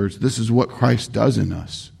game-changing, church. This is what Christ does in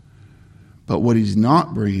us. But what he's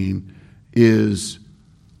not bringing is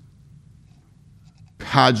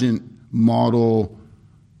pageant model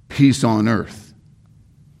peace on earth.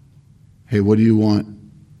 Hey, what do you want?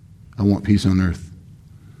 I want peace on earth.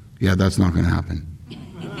 Yeah, that's not going to happen.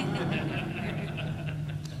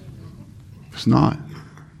 It's not.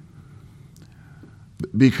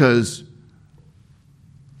 Because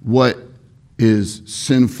what is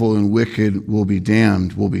sinful and wicked will be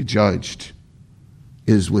damned, will be judged,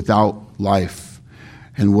 is without life.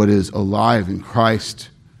 And what is alive in Christ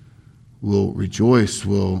will rejoice,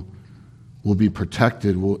 will be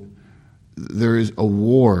protected. There is a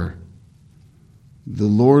war. The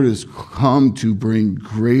Lord has come to bring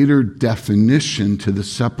greater definition to the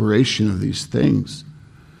separation of these things.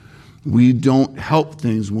 We don't help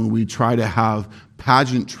things when we try to have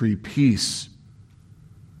pageantry peace.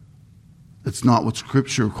 That's not what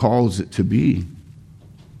Scripture calls it to be.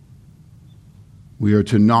 We are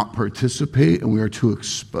to not participate, and we are to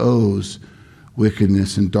expose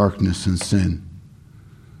wickedness and darkness and sin.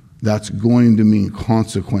 That's going to mean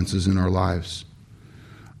consequences in our lives.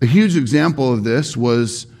 A huge example of this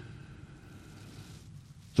was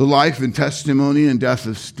the life and testimony and death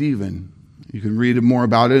of Stephen. You can read more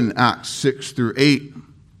about it in Acts 6-8.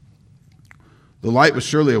 The light was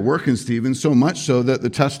surely at work in Stephen, so much so that the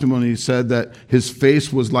testimony said that his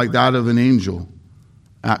face was like that of an angel.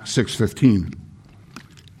 Acts 6:15.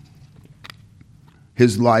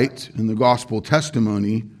 His light and the gospel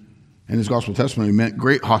testimony, and his gospel testimony meant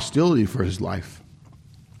great hostility for his life.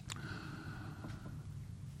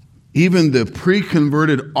 Even the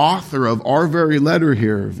pre-converted author of our very letter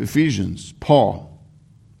here, of Ephesians, Paul,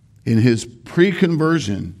 in his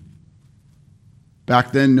pre-conversion,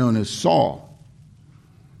 back then known as Saul,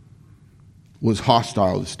 was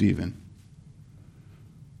hostile to Stephen.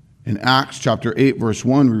 In Acts chapter 8, verse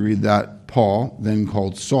 1, we read that Paul, then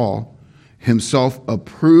called Saul, himself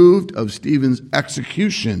approved of Stephen's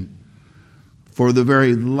execution for the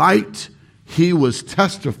very light he was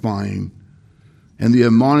testifying and the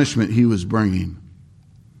admonishment he was bringing.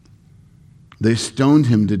 They stoned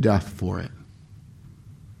him to death for it.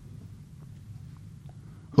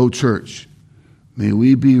 Oh, church, may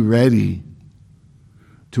we be ready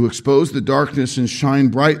to expose the darkness and shine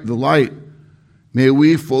bright the light. May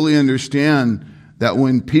we fully understand that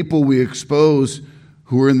when people we expose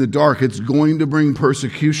who are in the dark, it's going to bring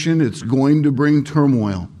persecution, it's going to bring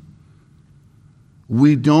turmoil.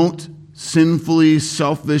 We don't sinfully,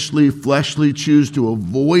 selfishly, fleshly choose to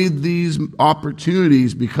avoid these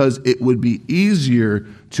opportunities because it would be easier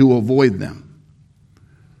to avoid them.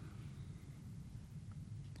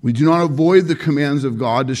 We do not avoid the commands of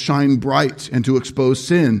God to shine bright and to expose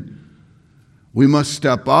sin. We must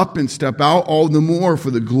step up and step out all the more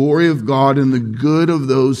for the glory of God and the good of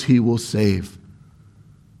those he will save.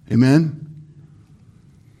 Amen?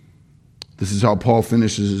 This is how Paul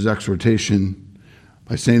finishes his exhortation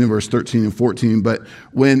by saying in verse 13 and 14, but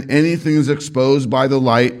when anything is exposed by the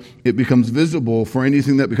light, it becomes visible, for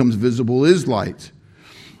anything that becomes visible is light.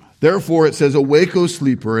 Therefore, it says, awake, O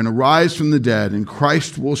sleeper, and arise from the dead, and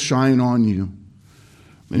Christ will shine on you.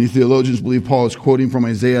 Many theologians believe Paul is quoting from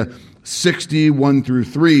Isaiah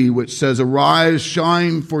 60:1-3, which says, arise,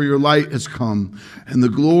 shine, for your light has come, and the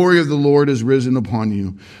glory of the Lord is risen upon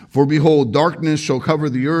you. For behold, darkness shall cover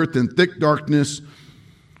the earth, and thick darkness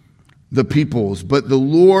the peoples. But the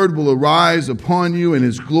Lord will arise upon you, and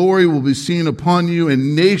his glory will be seen upon you,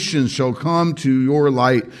 and nations shall come to your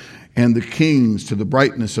light, and the kings to the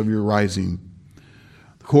brightness of your rising.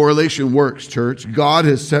 The correlation works, church. God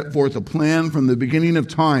has set forth a plan from the beginning of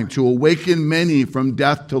time to awaken many from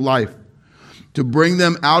death to life, to bring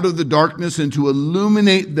them out of the darkness and to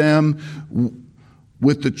illuminate them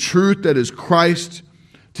with the truth that is Christ,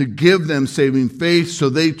 to give them saving faith so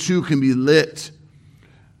they too can be lit.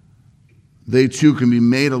 They too can be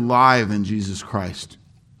made alive in Jesus Christ.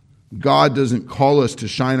 God doesn't call us to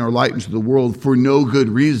shine our light into the world for no good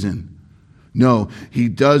reason. No, he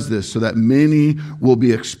does this so that many will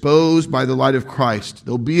be exposed by the light of Christ.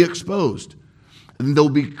 They'll be exposed and they'll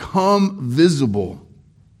become visible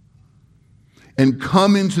and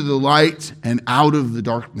come into the light and out of the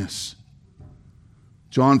darkness.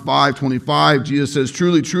 John 5:25, Jesus says,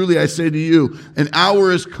 truly, truly, I say to you, an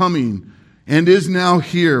hour is coming and is now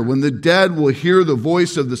here, when the dead will hear the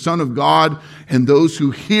voice of the Son of God, and those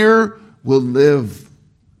who hear will live.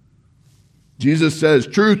 Jesus says,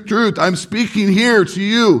 truth, truth, I'm speaking here to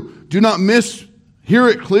you. Do not hear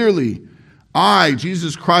it clearly. I,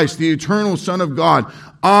 Jesus Christ, the eternal Son of God,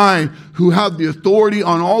 I who have the authority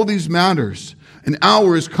on all these matters. An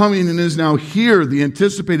hour is coming and is now here, the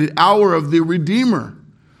anticipated hour of the Redeemer.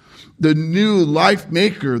 The new life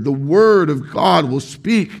maker, the Word of God will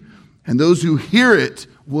speak, and those who hear it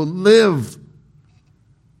will live.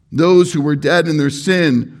 Those who were dead in their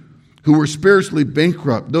sin, who were spiritually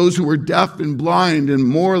bankrupt, those who were deaf and blind and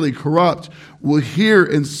morally corrupt, will hear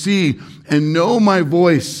and see and know my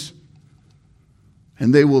voice,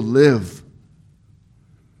 and they will live,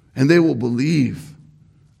 and they will believe,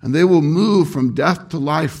 and they will move from death to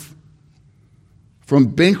life, from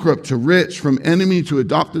bankrupt to rich, from enemy to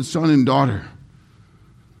adopted son and daughter.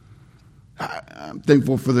 I'm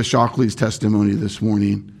thankful for the Shockleys' testimony this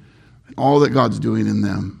morning and all that God's doing in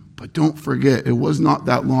them. But don't forget, it was not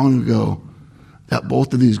that long ago that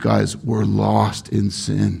both of these guys were lost in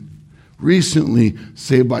sin, recently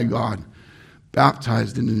saved by God,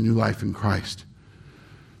 baptized into new life in Christ.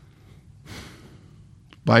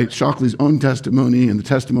 By Shockleys' own testimony and the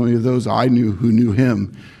testimony of those I knew who knew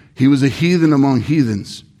him, he was a heathen among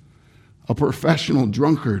heathens, a professional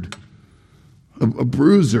drunkard, a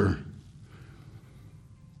bruiser.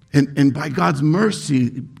 And by God's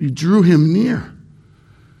mercy, he drew him near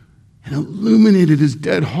and illuminated his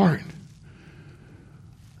dead heart.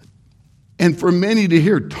 And for many to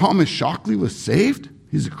hear Thomas Shockley was saved,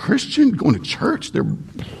 he's a Christian, going to church, and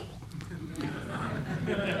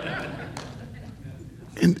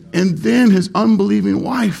then his unbelieving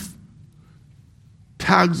wife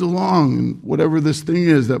tags along in whatever this thing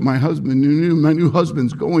is that my new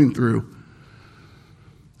husband's going through.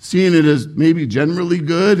 Seeing it as maybe generally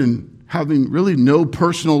good and having really no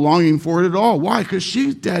personal longing for it at all. Why? Because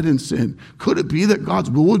she's dead in sin. Could it be that God's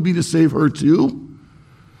will would be to save her too?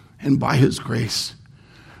 And by his grace,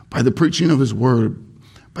 by the preaching of his word,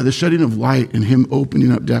 by the shedding of light and him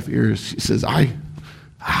opening up deaf ears, he says, I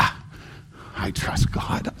trust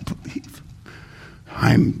God, I believe.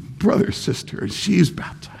 I'm brother, sister, and she's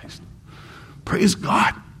baptized. Praise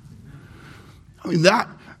God. I mean, that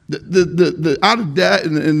the out of debt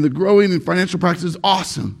and the growing in financial practice is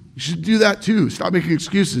awesome. You should do that too. Stop making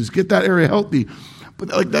excuses. Get that area healthy.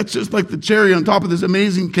 But that's just like the cherry on top of this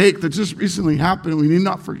amazing cake that just recently happened. We need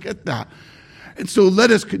not forget that. And so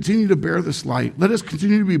let us continue to bear this light. Let us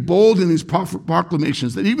continue to be bold in these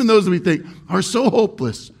proclamations that even those that we think are so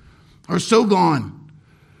hopeless, are so gone,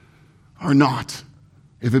 are not.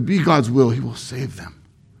 If it be God's will, he will save them.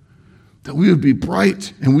 That we would be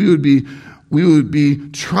bright and we would be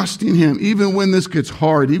trusting him even when this gets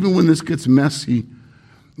hard, even when this gets messy.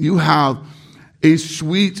 You have a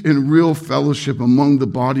sweet and real fellowship among the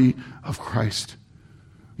body of Christ,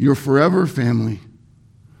 your forever family.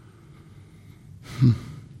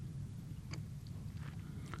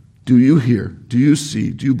 Do you hear? Do you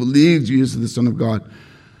see? Do you believe Jesus is the Son of God?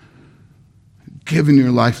 Giving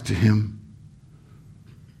your life to him.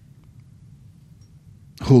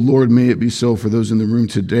 Oh Lord, may it be so for those in the room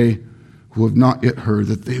today who have not yet heard,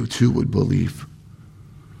 that they too would believe.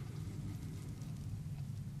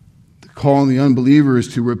 The call on the unbeliever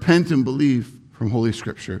is to repent and believe from Holy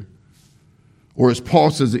Scripture. Or as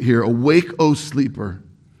Paul says it here, awake, O sleeper,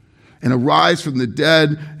 and arise from the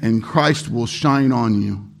dead, and Christ will shine on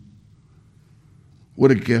you.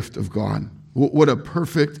 What a gift of God. What a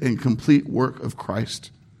perfect and complete work of Christ.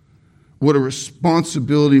 What a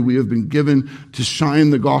responsibility we have been given to shine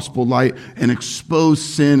the gospel light and expose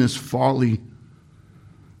sin as folly.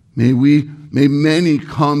 May many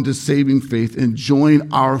come to saving faith and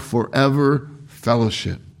join our forever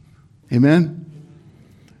fellowship. Amen?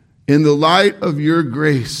 In the light of your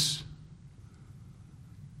grace,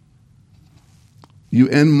 you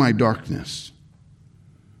end my darkness.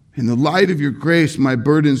 In the light of your grace, my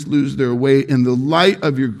burdens lose their weight. In the light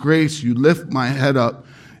of your grace, you lift my head up.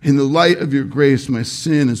 In the light of your grace, my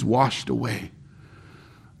sin is washed away.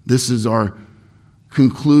 This is our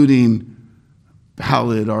concluding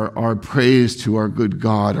ballad, our praise to our good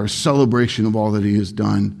God, our celebration of all that he has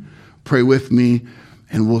done. Pray with me,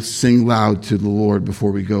 and we'll sing loud to the Lord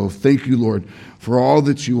before we go. Thank you, Lord, for all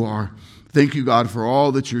that you are. Thank you, God, for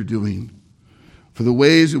all that you're doing. For the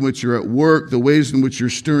ways in which you're at work, the ways in which you're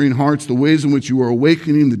stirring hearts, the ways in which you are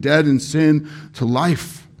awakening the dead in sin to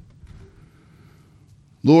life.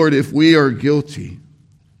 Lord, if we are guilty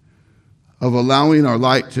of allowing our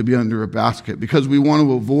light to be under a basket because we want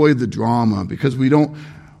to avoid the drama, because we don't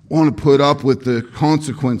want to put up with the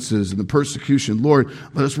consequences and the persecution, Lord,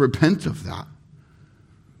 let us repent of that.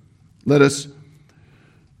 Let us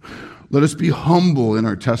be humble in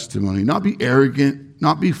our testimony, not be arrogant,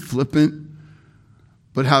 not be flippant,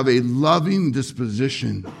 but have a loving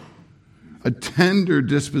disposition, a tender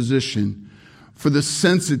disposition for the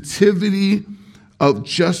sensitivity of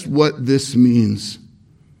just what this means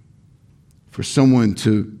for someone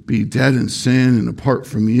to be dead in sin and apart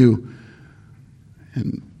from you,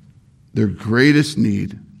 and their greatest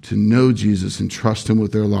need to know Jesus and trust him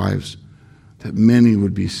with their lives, that many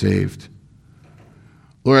would be saved.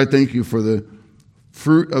 Lord, I thank you for the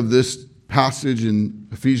fruit of this passage in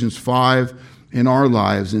Ephesians 5 in our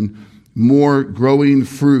lives, and more growing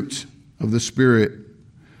fruit of the Spirit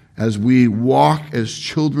as we walk as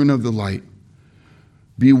children of the light.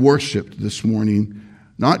 Be worshiped this morning,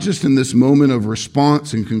 not just in this moment of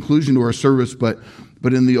response and conclusion to our service, but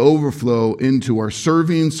in the overflow into our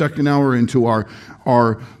serving second hour, into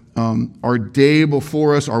our day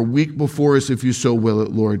before us, our week before us, if you so will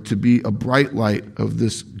it, Lord, to be a bright light of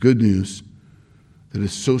this good news that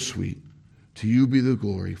is so sweet. To you be the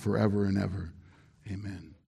glory forever and ever. Amen.